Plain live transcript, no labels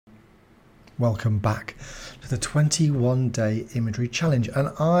welcome back to the 21-day imagery challenge, and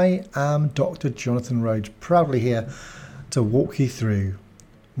I am Dr. Jonathan Rhodes, proudly here to walk you through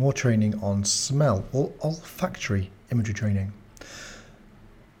more training on smell or olfactory imagery training.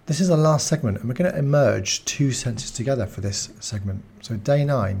 This is the last segment, and we're going to merge two senses together for this segment. So day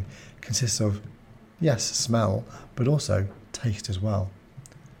 9 consists of, yes, smell, but also taste as well.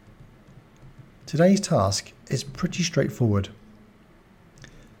 Today's task is pretty straightforward.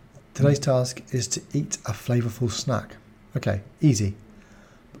 Today's task is to eat a flavourful snack. Okay, easy.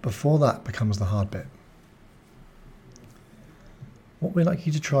 But before that becomes the hard bit. What we'd like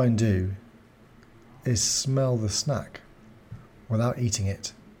you to try and do is smell the snack without eating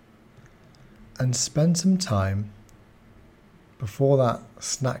it. And spend some time before that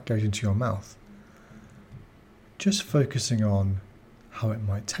snack goes into your mouth, just focusing on how it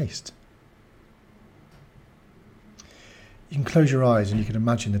might taste. You can close your eyes and you can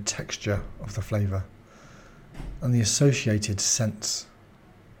imagine the texture of the flavour and the associated scents.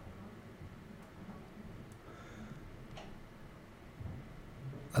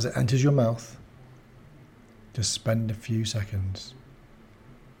 As it enters your mouth, just spend a few seconds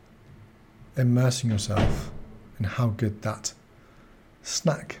immersing yourself in how good that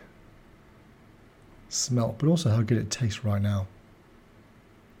snack smelt, but also how good it tastes right now.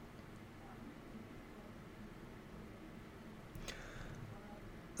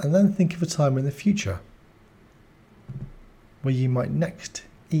 And then think of a time in the future where you might next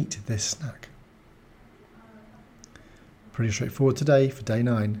eat this snack. Pretty straightforward today for day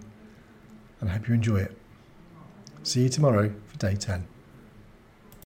 9, and I hope you enjoy it. See you tomorrow for day 10.